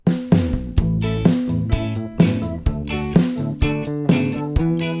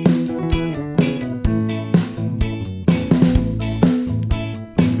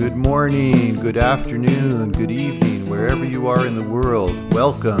good afternoon, good evening, wherever you are in the world.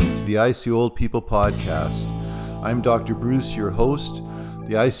 Welcome to the ISeeOldPeople podcast. I'm Dr. Bruce, your host.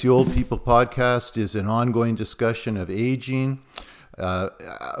 The ISeeOldPeople podcast is an ongoing discussion of aging,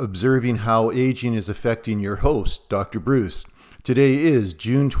 observing how aging is affecting your host, Dr. Bruce. Today is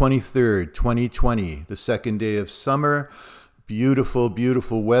June 23rd, 2020, the second day of summer. Beautiful,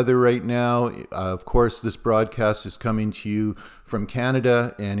 beautiful weather right now. Of course, this broadcast is coming to you from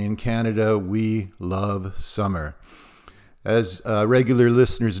Canada, and in Canada, we love summer. As regular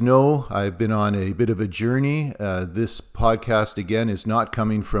listeners know, I've been on a bit of a journey. This podcast, again, is not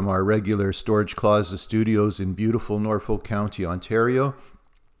coming from our regular Storage Closet studios in beautiful Norfolk County, Ontario.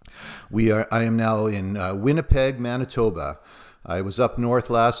 I am now in Winnipeg, Manitoba. I was up north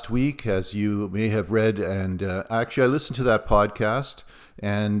last week, as you may have read, and actually I listened to that podcast,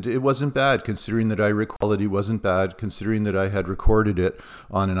 and it wasn't bad, considering that quality wasn't bad, considering that I had recorded it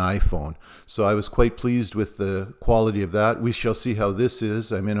on an iPhone. So I was quite pleased with the quality of that. We shall see how this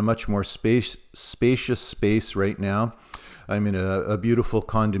is. I'm in a much more spacious space right now. I'm in a beautiful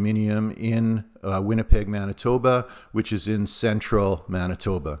condominium in Winnipeg, Manitoba, which is in central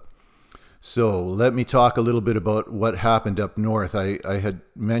Manitoba. So let me talk a little bit about what happened up north. I had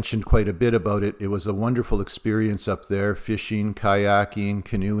mentioned quite a bit about it. It was a wonderful experience up there, fishing, kayaking,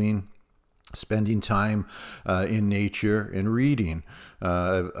 canoeing, spending time in nature and reading.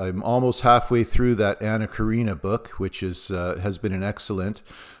 I'm almost halfway through that Anna Karenina book, which has been an excellent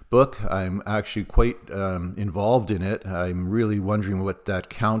book. I'm actually quite involved in it. I'm really wondering what that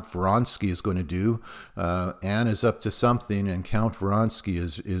Count Vronsky is going to do. Anne is up to something, and Count Vronsky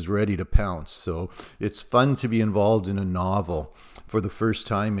is ready to pounce. So it's fun to be involved in a novel for the first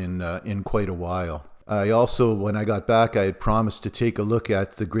time in quite a while. I also, when I got back, I had promised to take a look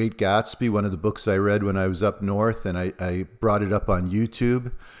at The Great Gatsby, one of the books I read when I was up north, and I brought it up on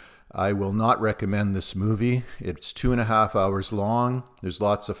YouTube. I will not recommend this movie. It's 2.5 hours long. There's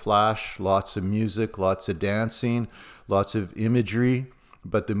lots of flash, lots of music, lots of dancing, lots of imagery,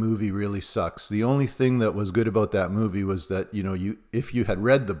 but the movie really sucks. The only thing that was good about that movie was that, if you had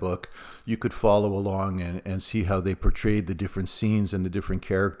read the book, you could follow along and see how they portrayed the different scenes and the different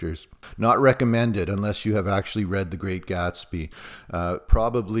characters. Not recommended unless you have actually read The Great Gatsby.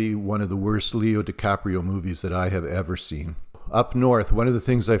 Probably one of the worst Leo DiCaprio movies that I have ever seen. Up north, one of the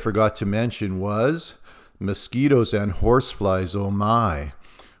things I forgot to mention was mosquitoes and horseflies. Oh my.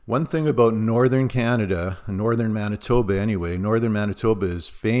 One thing about northern Canada, northern Manitoba anyway, northern Manitoba is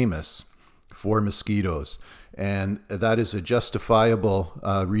famous for mosquitoes. And that is a justifiable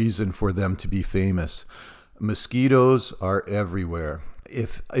reason for them to be famous. Mosquitoes are everywhere.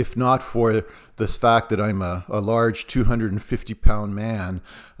 If not for the fact that I'm a large 250-pound man,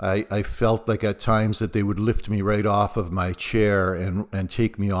 I felt like at times that they would lift me right off of my chair and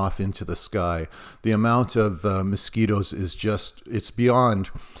take me off into the sky. The amount of mosquitoes is it's beyond.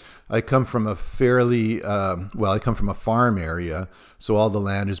 I come from a I come from a farm area, so all the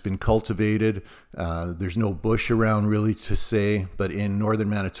land has been cultivated. There's no bush around really to say, but in northern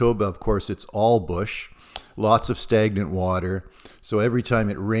Manitoba, of course, it's all bush. Lots of stagnant water. So every time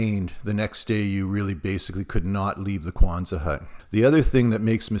it rained, the next day you really basically could not leave the Kwanzaa hut. The other thing that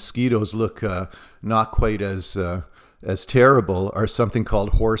makes mosquitoes look not quite as terrible are something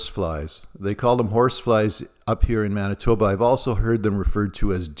called horseflies. They call them horseflies up here in Manitoba. I've also heard them referred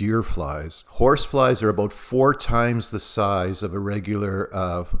to as deer flies. Horseflies are about 4 times the size of a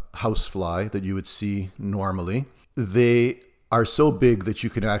regular housefly that you would see normally. They are so big that you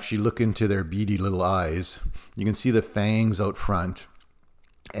can actually look into their beady little eyes. You can see the fangs out front.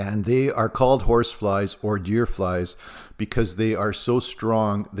 And they are called horseflies or deer flies because they are so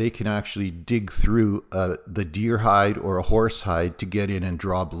strong they can actually dig through the deer hide or a horse hide to get in and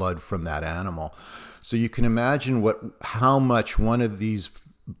draw blood from that animal. So you can imagine how much one of these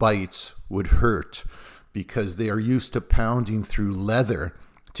bites would hurt, because they are used to pounding through leather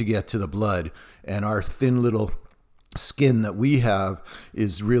to get to the blood, and our thin little skin that we have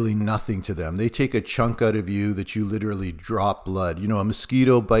is really nothing to them. They take a chunk out of you that you literally drop blood. A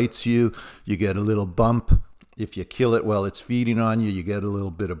mosquito bites you, you get a little bump. If you kill it while it's feeding on you, you get a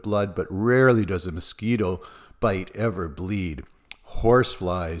little bit of blood, but rarely does a mosquito bite ever bleed.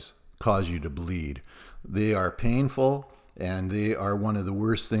 Horseflies cause you to bleed. They are painful, and they are one of the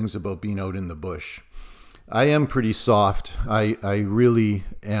worst things about being out in the bush. I am pretty soft. I really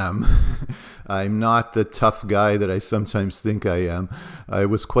am. I'm not the tough guy that I sometimes think I am. I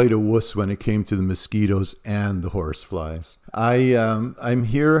was quite a wuss when it came to the mosquitoes and the horseflies. I'm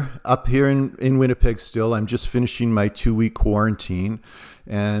up here in Winnipeg still. I'm just finishing my 2-week quarantine.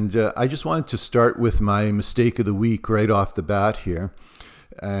 And I just wanted to start with my mistake of the week right off the bat here.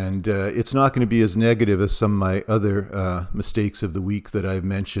 And it's not going to be as negative as some of my other mistakes of the week that I've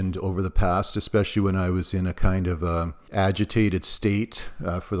mentioned over the past, especially when I was in a kind of agitated state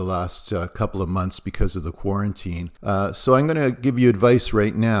for the last couple of months because of the quarantine. So I'm going to give you advice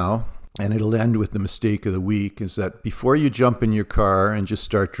right now, and it'll end with the mistake of the week, is that before you jump in your car and just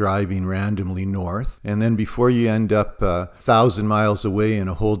start driving randomly north, and then before you end up 1,000 miles away in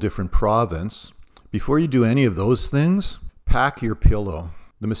a whole different province, before you do any of those things, pack your pillow.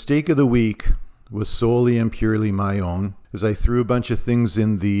 The mistake of the week was solely and purely my own, as I threw a bunch of things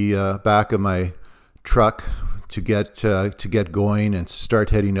in the back of my truck to get going and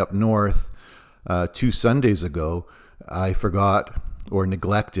start heading up north 2 Sundays ago. I forgot or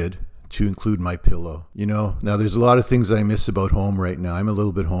neglected to include my pillow. Now there's a lot of things I miss about home right now. I'm a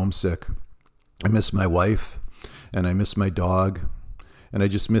little bit homesick. I miss my wife, and I miss my dog, and I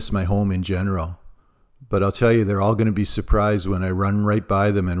just miss my home in general. But I'll tell you, they're all going to be surprised when I run right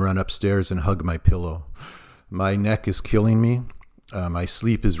by them and run upstairs and hug my pillow. My neck is killing me. My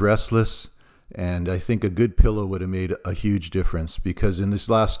sleep is restless. And I think a good pillow would have made a huge difference, because in this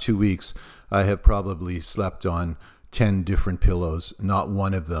last 2 weeks, I have probably slept on 10 different pillows. Not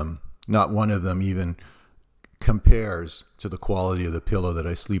one of them even compares to the quality of the pillow that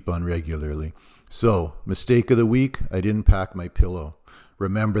I sleep on regularly. So, mistake of the week, I didn't pack my pillow.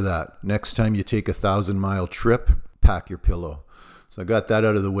 Remember that. Next time you take a 1,000-mile trip, pack your pillow. So I got that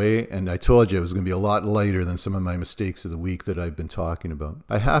out of the way, and I told you it was going to be a lot lighter than some of my mistakes of the week that I've been talking about.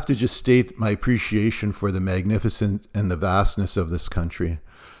 I have to just state my appreciation for the magnificence and the vastness of this country.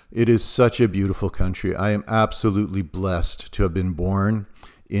 It is such a beautiful country. I am absolutely blessed to have been born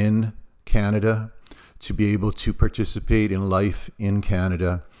in Canada, to be able to participate in life in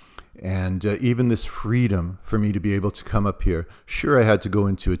Canada, and even this freedom for me to be able to come up here. Sure, I had to go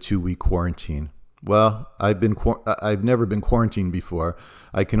into a 2-week quarantine. Well, I've never been quarantined before.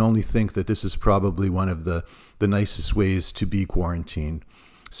 I can only think that this is probably one of the nicest ways to be quarantined.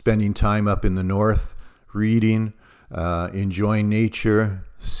 Spending time up in the north, reading, enjoying nature,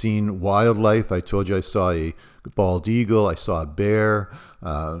 seeing wildlife. I told you I saw a bald eagle. I saw a bear.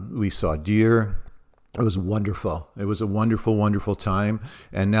 We saw deer. It was wonderful. It was a wonderful, wonderful time.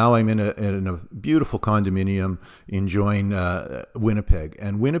 And now I'm in a beautiful condominium enjoying Winnipeg.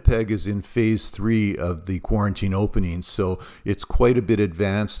 And Winnipeg is in phase 3 of the quarantine opening. So it's quite a bit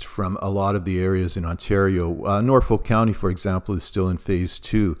advanced from a lot of the areas in Ontario. Norfolk County, for example, is still in phase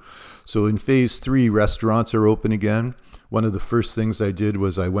 2. So in phase 3, restaurants are open again. One of the first things I did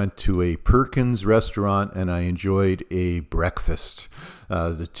was I went to a Perkins restaurant and I enjoyed a breakfast.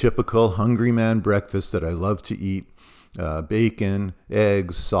 The typical hungry man breakfast that I love to eat. Bacon,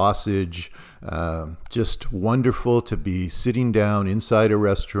 eggs, sausage, just wonderful to be sitting down inside a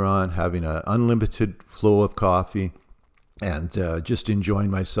restaurant, having an unlimited flow of coffee, and just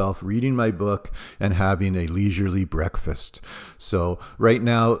enjoying myself, reading my book, and having a leisurely breakfast. So right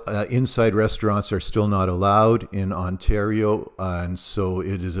now, inside restaurants are still not allowed in Ontario, and so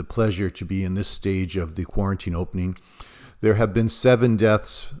it is a pleasure to be in this stage of the quarantine opening. There have been 7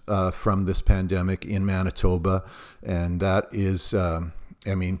 deaths from this pandemic in Manitoba, and that is,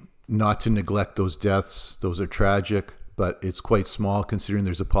 not to neglect those deaths. Those are tragic, but it's quite small considering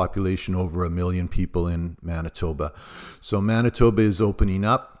there's a population over 1 million people in Manitoba. So Manitoba is opening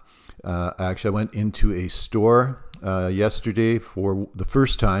up. Actually, I went into a store yesterday for the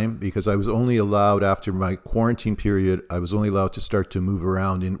first time, because I was only allowed, after my quarantine period, I was only allowed to start to move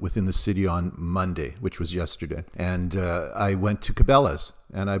around within the city on Monday, which was yesterday. And I went to Cabela's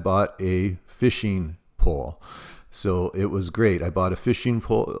and I bought a fishing pole. So it was great. I bought a fishing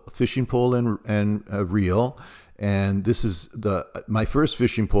pole and a reel. And this is my first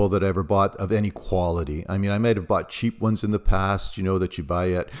fishing pole that I ever bought of any quality. I mean, I might have bought cheap ones in the past, that you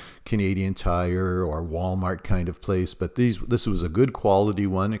buy at Canadian Tire or Walmart kind of place. But this was a good quality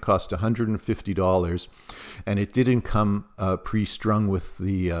one. It cost $150, and it didn't come pre-strung with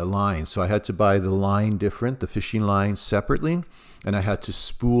the line. So I had to buy the line different, the fishing line separately, and I had to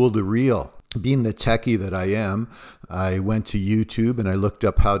spool the reel. Being the techie that I am, I went to YouTube and I looked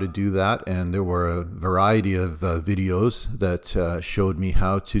up how to do that, and there were a variety of videos that showed me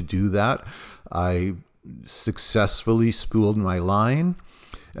how to do that. I successfully spooled my line.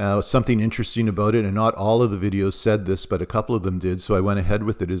 Something interesting about it, and not all of the videos said this, but a couple of them did, so I went ahead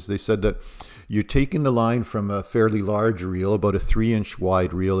with it, is they said that you're taking the line from a fairly large reel, about a 3-inch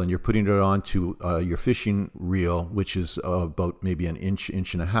wide reel, and you're putting it onto your fishing reel, which is about maybe an inch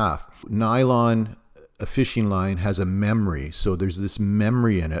and a half. Nylon, a fishing line, has a memory. So there's this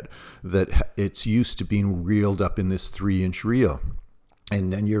memory in it that it's used to being reeled up in this 3-inch reel.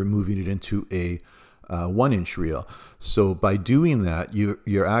 And then you're moving it into a 1-inch reel. So by doing that,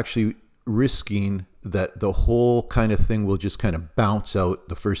 you're actually risking that the whole kind of thing will just kind of bounce out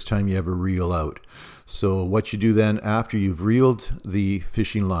the first time you ever reel out. So what you do then after you've reeled the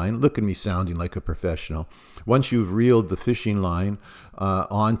fishing line, look at me sounding like a professional. Once you've reeled the fishing line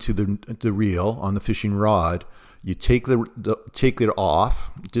onto the reel on the fishing rod, you take it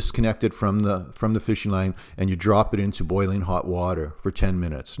off, disconnect it from the fishing line, and you drop it into boiling hot water for 10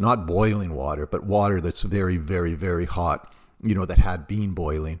 minutes. Not boiling water, but water that's very, very, very hot, that had been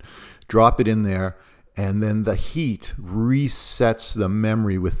boiling. Drop it in there, and then the heat resets the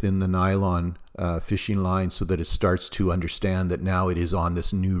memory within the nylon fishing line so that it starts to understand that now it is on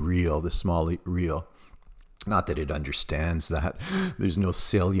this new reel, this small reel. Not that it understands that. There's no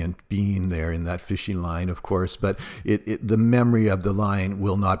salient being there in that fishing line, of course, but the memory of the line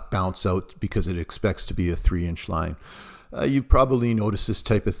will not bounce out because it expects to be a 3-inch line. You probably notice this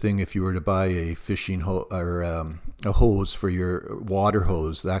type of thing if you were to buy a fishing or a hose for your water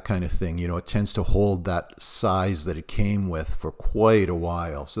hose, that kind of thing. It tends to hold that size that it came with for quite a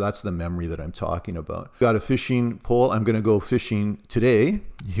while. So that's the memory that I'm talking about. Got a fishing pole. I'm going to go fishing today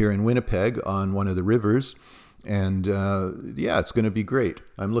here in Winnipeg on one of the rivers. And it's going to be great.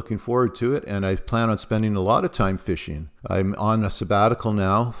 I'm looking forward to it, and I plan on spending a lot of time fishing. I'm on a sabbatical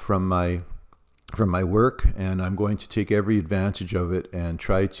now from my work, and I'm going to take every advantage of it and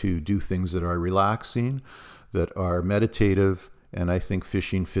try to do things that are relaxing, that are meditative, and I think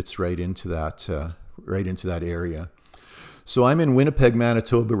fishing fits right into that area. So I'm in Winnipeg,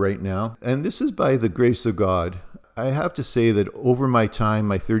 Manitoba right now, and this is by the grace of God. I have to say that over my time,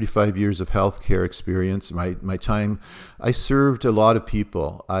 my 35 years of healthcare experience, my time, I served a lot of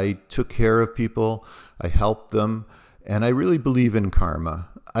people. I took care of people, I helped them, and I really believe in karma.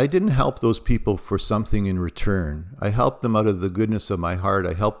 I didn't help those people for something in return. I helped them out of the goodness of my heart.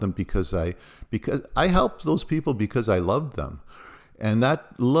 I helped them because I helped those people because I loved them. And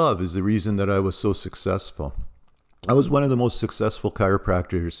that love is the reason that I was so successful. I was one of the most successful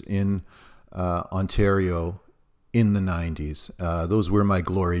chiropractors in Ontario in the 90s. Those were my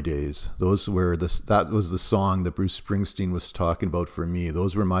glory days. That was the song that Bruce Springsteen was talking about for me.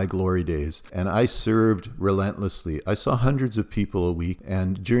 Those were my glory days. And I served relentlessly. I saw hundreds of people a week.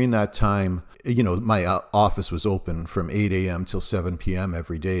 And during that time, my office was open from 8 a.m. till 7 p.m.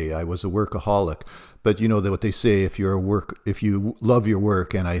 every day. I was a workaholic. But what they say, if you love your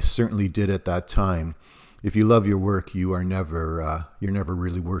work, and I certainly did at that time, if you love your work, you're never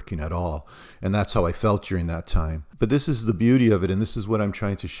really working at all. And that's how I felt during that time. But this is the beauty of it, and this is what I'm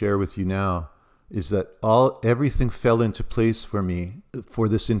trying to share with you now, is that everything fell into place for me for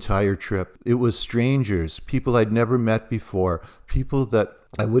this entire trip. It was strangers, people I'd never met before, people that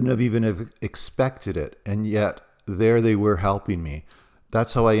I wouldn't have even expected it, and yet there they were helping me.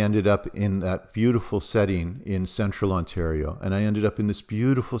 That's how I ended up in that beautiful setting in central Ontario. And I ended up in this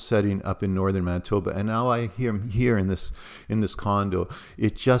beautiful setting up in northern Manitoba. And now I am here in this condo.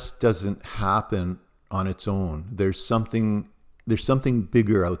 It just doesn't happen on its own. There's something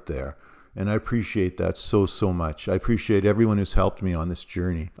bigger out there. And I appreciate that so much. I appreciate everyone who's helped me on this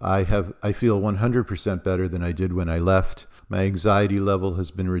journey. I feel 100% better than I did when I left. My anxiety level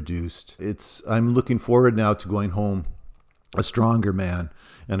has been reduced. I'm looking forward now to going home a stronger man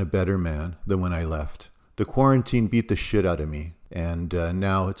and a better man than when I left. The quarantine beat the shit out of me, and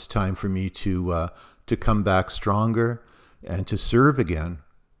now it's time for me to come back stronger and to serve again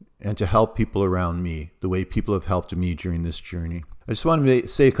and to help people around me the way people have helped me during this journey. I just want to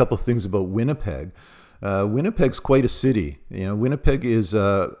say a couple things about Winnipeg. Winnipeg's quite a city. Winnipeg is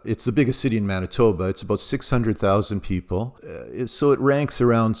it's the biggest city in Manitoba. It's about 600,000 people. So it ranks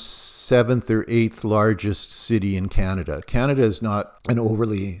around 7th or 8th largest city in Canada. Canada is not an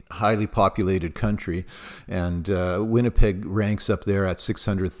overly highly populated country, and Winnipeg ranks up there at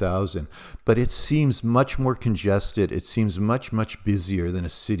 600,000. But it seems much more congested. It seems much busier than a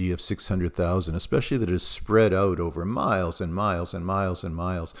city of 600,000, especially that is spread out over miles and miles and miles and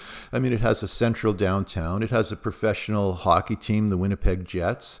miles. I mean, it has a central downtown. It has a professional hockey team, the Winnipeg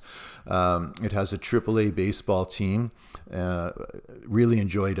Jets. It has a AAA baseball team. Really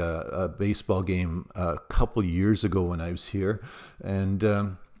enjoyed a baseball game a couple years ago when I was here.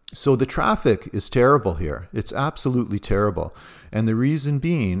 And so the traffic is terrible here. It's absolutely terrible. And the reason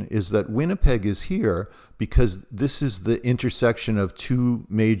being is that Winnipeg is here because this is the intersection of two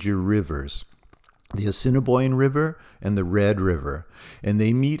major rivers, the Assiniboine River and the Red River. And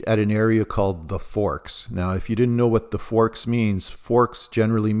they meet at an area called the Forks. Now, if you didn't know what the Forks means, forks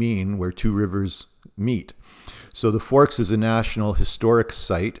generally mean where two rivers meet. So the Forks is a National Historic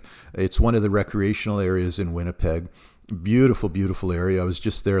Site. It's one of the recreational areas in Winnipeg. Beautiful, beautiful area. I was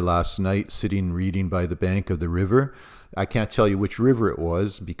just there last night, sitting reading by the bank of the river. I can't tell you which river it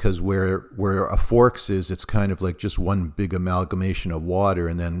was because where a forks is, it's kind of like just one big amalgamation of water,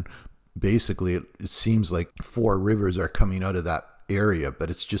 and then basically it seems like four rivers are coming out of that area, but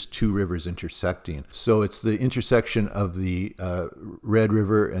it's just two rivers intersecting. So it's the intersection of the Red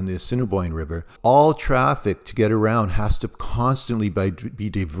River and the Assiniboine River. All traffic to get around has to constantly be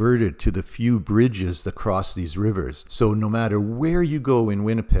diverted to the few bridges that cross these rivers. So no matter where you go in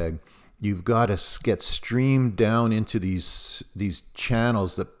Winnipeg, you've got to get streamed down into these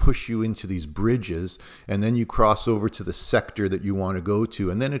channels that push you into these bridges, and then you cross over to the sector that you want to go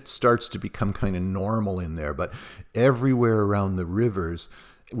to, and then it starts to become kind of normal in there. But everywhere around the rivers,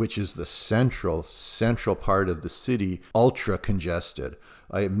 which is the central part of the city, ultra congested.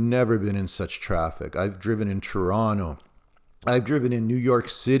 I have never been in such traffic. I've driven in Toronto. I've driven in New York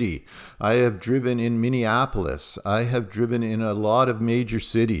City. I have driven in Minneapolis. I have driven in a lot of major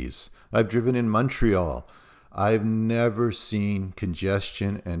cities. I've driven in Montreal. I've never seen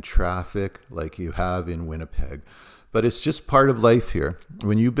congestion and traffic like you have in Winnipeg. But it's just part of life here.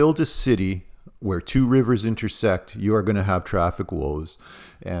 When you build a city where two rivers intersect, you are going to have traffic woes.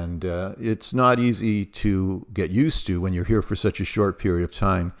 And it's not easy to get used to when you're here for such a short period of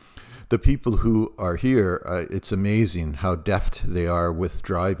time. The people who are here, it's amazing how deft they are with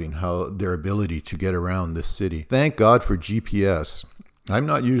driving, how their ability to get around this city. Thank God for GPS. I'm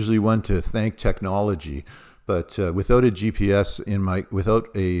not usually one to thank technology, but without a GPS without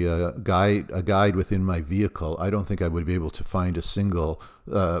a guide within my vehicle, I don't think I would be able to find a single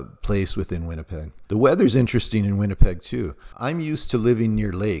place within Winnipeg. The weather's interesting in Winnipeg too. I'm used to living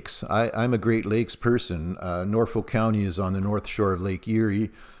near lakes. I'm a Great Lakes person. Norfolk County is on the north shore of Lake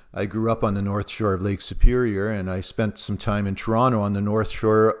Erie. I grew up on the north shore of Lake Superior, and I spent some time in Toronto on the north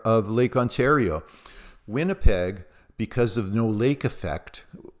shore of Lake Ontario. Winnipeg, because of no lake effect,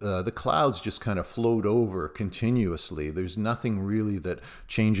 the clouds just kind of float over continuously. There's nothing really that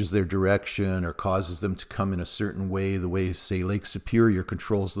changes their direction or causes them to come in a certain way, the way, say, Lake Superior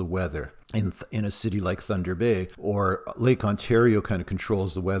controls the weather in a city like Thunder Bay, or Lake Ontario kind of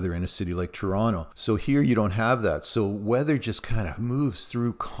controls the weather in a city like Toronto. So here you don't have that. So weather just kind of moves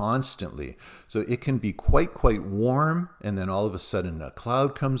through constantly. So it can be quite warm, and then all of a sudden a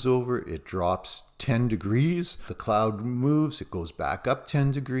cloud comes over, it drops 10 degrees, the cloud moves, it goes back up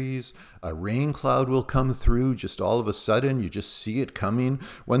 10 degrees, a rain cloud will come through just all of a sudden, you just see it coming.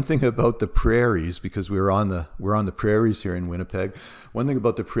 One thing about the prairies, because we're on the prairies here in Winnipeg, one thing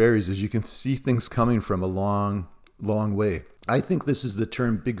about the prairies is you can see things coming from a long way. I think this is the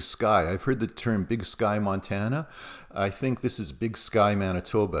term Big Sky. I've heard the term Big Sky Montana. I think this is Big Sky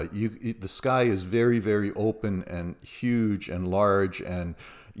Manitoba. The sky is very, very open and huge and large, and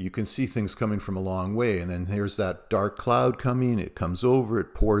you can see things coming from a long way. And then there's that dark cloud coming. It comes over.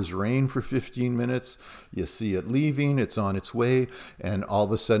 It pours rain for 15 minutes. You see it leaving. It's on its way. And all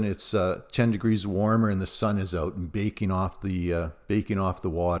of a sudden it's 10 degrees warmer and the sun is out and baking off the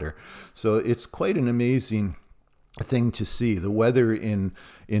water. So it's quite an amazing thing to see. The weather in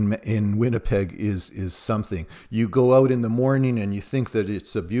Winnipeg is something. You go out in the morning and you think that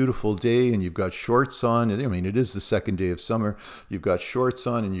it's a beautiful day and you've got shorts on. I mean, it is the second day of summer. You've got shorts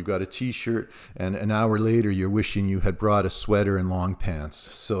on and you've got a t-shirt, and an hour later you're wishing you had brought a sweater and long pants.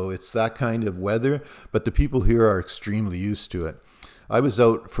 So it's that kind of weather, but the people here are extremely used to it. I was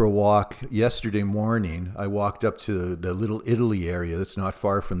out for a walk yesterday morning. I walked up to the Little Italy area that's not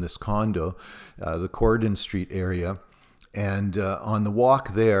far from this condo, the Cordon Street area. And on the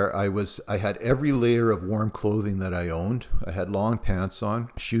walk there, I had every layer of warm clothing that I owned. I had long pants on,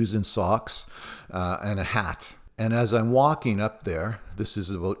 shoes and socks, and a hat. And as I'm walking up there, this is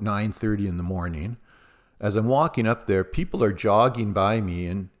about 9:30 in the morning, as I'm walking up there, people are jogging by me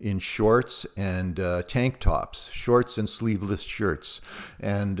in shorts and tank tops, shorts and sleeveless shirts.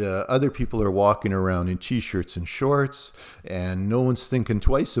 And other people are walking around in t-shirts and shorts, and no one's thinking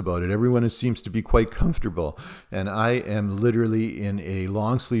twice about it. Everyone seems to be quite comfortable. And I am literally in a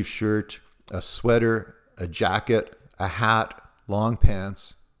long sleeve shirt, a sweater, a jacket, a hat, long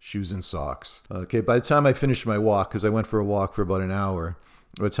pants, shoes and socks. Okay, by the time I finished my walk, because I went for a walk for about an hour,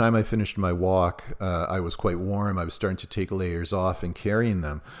 by the time I finished my walk, I was quite warm. I was starting to take layers off and carrying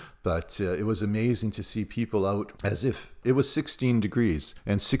them. But it was amazing to see people out as if it was 16 degrees.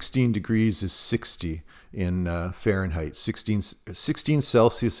 And 16 degrees is 60 in Fahrenheit. 16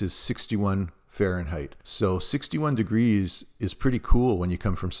 Celsius is 61 Fahrenheit. So 61 degrees is pretty cool when you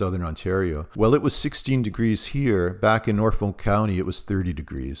come from Southern Ontario. Well, it was 16 degrees here. Back in Norfolk County, it was 30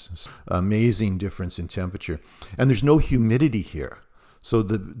 degrees. Amazing difference in temperature. And there's no humidity here. So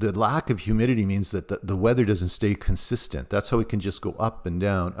the lack of humidity means that the weather doesn't stay consistent. That's how it can just go up and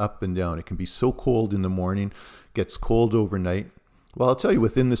down, up and down. It can be so cold in the morning, gets cold overnight. Well, I'll tell you,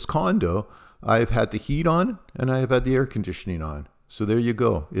 within this condo, I've had the heat on and I have had the air conditioning on. So there you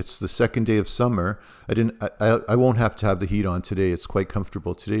go. It's the second day of summer. I won't have to have the heat on today. It's quite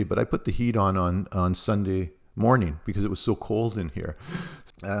comfortable today, but I put the heat on Sunday morning because it was so cold in here.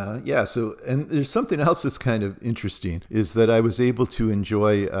 And there's something else that's kind of interesting is that I was able to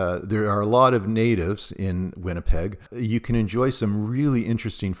enjoy, there are a lot of natives in Winnipeg. You can enjoy some really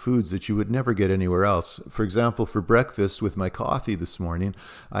interesting foods that you would never get anywhere else. For example, for breakfast with my coffee this morning,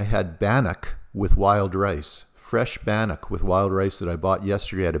 I had bannock with wild rice. Fresh bannock with wild rice that I bought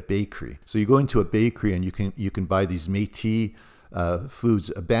yesterday at a bakery. So you go into a bakery and you can buy these Métis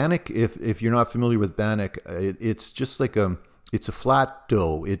foods. A bannock, if you're not familiar with bannock, it's just like it's a flat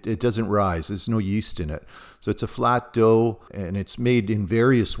dough. It doesn't rise. There's no yeast in it. So it's a flat dough and it's made in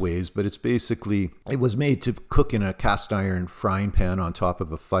various ways, but it was made to cook in a cast iron frying pan on top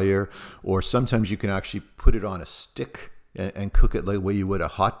of a fire, or sometimes you can actually put it on a stick and cook it like the way you would a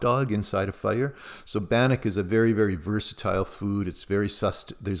hot dog inside a fire. So bannock is a very, very versatile food. It's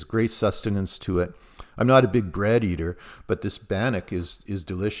there's great sustenance to it. I'm not a big bread eater, but this bannock is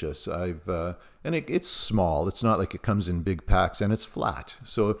delicious. It's small. It's not like it comes in big packs, and it's flat.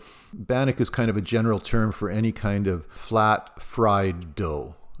 So bannock is kind of a general term for any kind of flat fried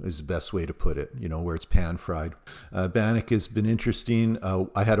dough, is the best way to put it, where it's pan fried. Bannock has been interesting.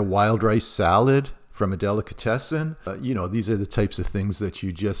 I had a wild rice salad from a delicatessen. These are the types of things that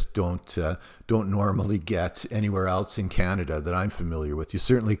you just don't normally get anywhere else in Canada that I'm familiar with. You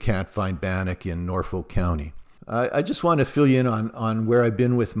certainly can't find bannock in Norfolk County. I just want to fill you in on where I've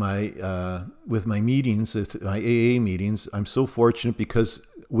been with my meetings, my AA meetings. I'm so fortunate because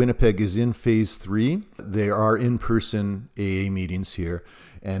Winnipeg is in phase 3. There are in-person AA meetings here.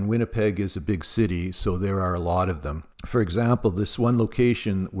 And Winnipeg is a big city, so there are a lot of them. For example, this one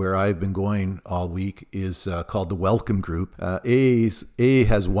location where I've been going all week is called the Welcome Group. AA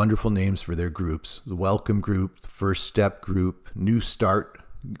has wonderful names for their groups. The Welcome Group, the First Step Group, New Start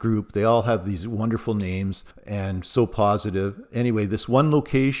Group. They all have these wonderful names and so positive. Anyway, this one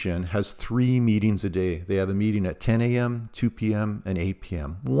location has 3 meetings a day. They have a meeting at 10 a.m., 2 p.m., and 8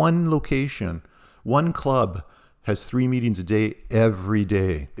 p.m. One location, one club has 3 meetings a day every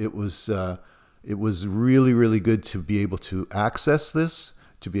day. It was really, really good to be able to access this,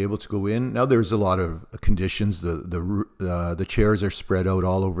 to be able to go in. Now there's a lot of conditions. The chairs are spread out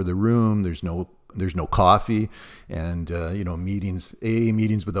all over the room. There's no coffee, and meetings, AA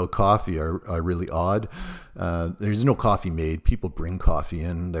meetings without coffee are really odd. There's no coffee made. People bring coffee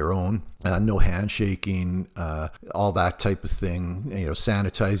in their own. No handshaking, all that type of thing.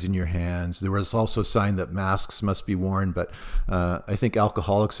 Sanitizing your hands. There was also a sign that masks must be worn, but I think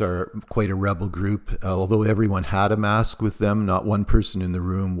alcoholics are quite a rebel group. Although everyone had a mask with them, not one person in the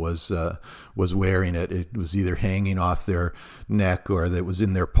room was wearing it. It was either hanging off their neck or that was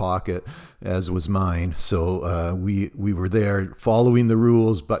in their pocket, as was mine. So we were there following the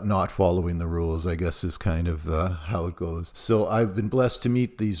rules, but not following the rules, I guess is kind of how it goes. So I've been blessed to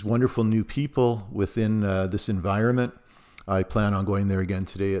meet these wonderful new people within this environment. I plan on going there again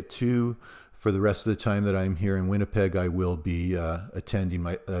today at 2. For the rest of the time that I'm here in Winnipeg, I will be attending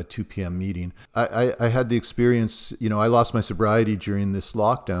my 2 p.m. meeting. I had the experience, I lost my sobriety during this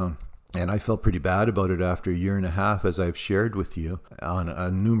lockdown. And I felt pretty bad about it after a year and a half, as I've shared with you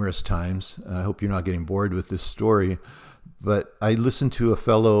on numerous times. I hope you're not getting bored with this story. But I listened to a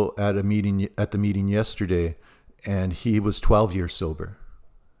fellow at the meeting yesterday, and he was 12 years sober.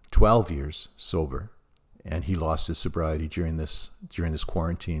 12 years sober. And he lost his sobriety during this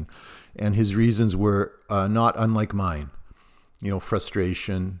quarantine. And his reasons were not unlike mine.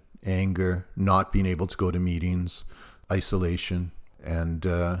 Frustration, anger, not being able to go to meetings, isolation. And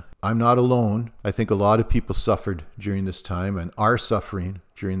I'm not alone. I think a lot of people suffered during this time and are suffering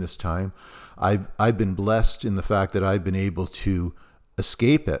during this time. I've been blessed in the fact that I've been able to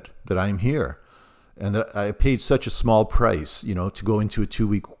escape it, that I'm here. And that I paid such a small price, to go into a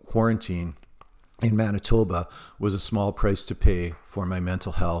 2-week quarantine in Manitoba was a small price to pay for my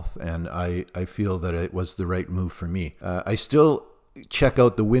mental health. And I feel that it was the right move for me. I still check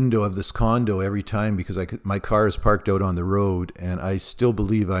out the window of this condo every time because my car is parked out on the road, and I still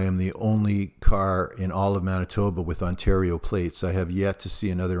believe I am the only car in all of Manitoba with Ontario plates. I have yet to see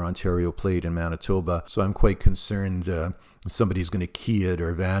another Ontario plate in Manitoba, so I'm quite concerned somebody's going to key it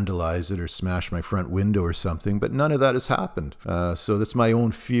or vandalize it or smash my front window or something, but none of that has happened. So that's my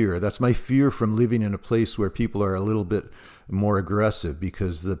own fear. That's my fear from living in a place where people are a little bit more aggressive,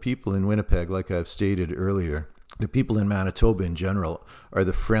 because the people in Winnipeg, like I've stated earlier, The people in Manitoba in general are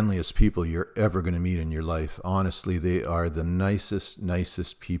the friendliest people you're ever going to meet in your life. Honestly, they are the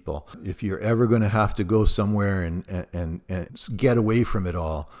nicest people. If you're ever going to have to go somewhere and get away from it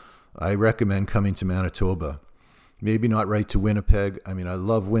all, I recommend coming to Manitoba. Maybe not right to Winnipeg. I mean, I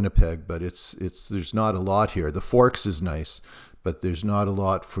love Winnipeg, but there's not a lot here. The Forks is nice, but there's not a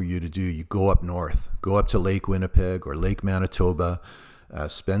lot for you to do. You go up north, go up to Lake Winnipeg or Lake Manitoba.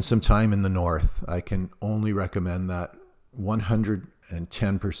 Spend some time in the north. I can only recommend that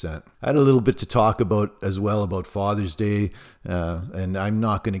 110%. I had a little bit to talk about as well about Father's Day, and I'm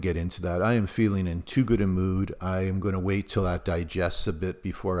not going to get into that. I am feeling in too good a mood. I am going to wait till that digests a bit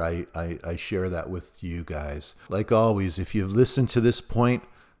before I share that with you guys. Like always, if you've listened to this point,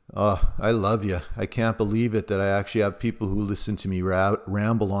 I love you. I can't believe it that I actually have people who listen to me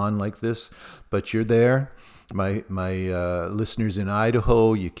ramble on like this, but you're there. My listeners in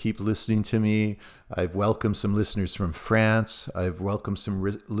Idaho, you keep listening to me. I've welcomed some listeners from France. I've welcomed some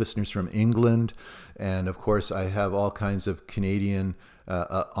listeners from England. And of course, I have all kinds of Canadian,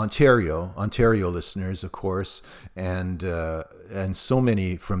 Ontario listeners, of course, and so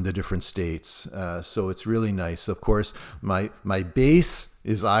many from the different states. So it's really nice. Of course, my base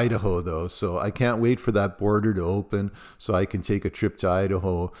is Idaho, though, so I can't wait for that border to open so I can take a trip to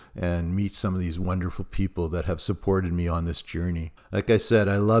Idaho and meet some of these wonderful people that have supported me on this journey. Like I said,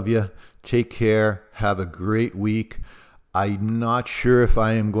 I love you. Take care. Have a great week. I'm not sure if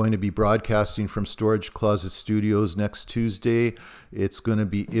I am going to be broadcasting from Storage Closet Studios next Tuesday. It's going to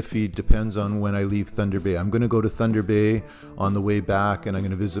be iffy. Depends on when I leave Thunder Bay. I'm going to go to Thunder Bay on the way back, and I'm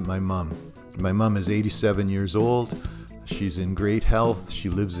going to visit my mom. My mom is 87 years old. She's in great health. She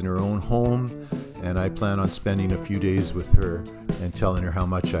lives in her own home, and I plan on spending a few days with her and telling her how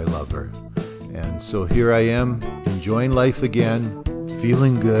much I love her. And so here I am, enjoying life again,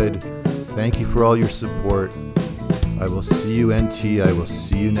 feeling good. Thank you for all your support. I will see you, NT. I will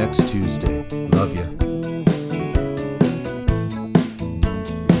see you next Tuesday. Love you.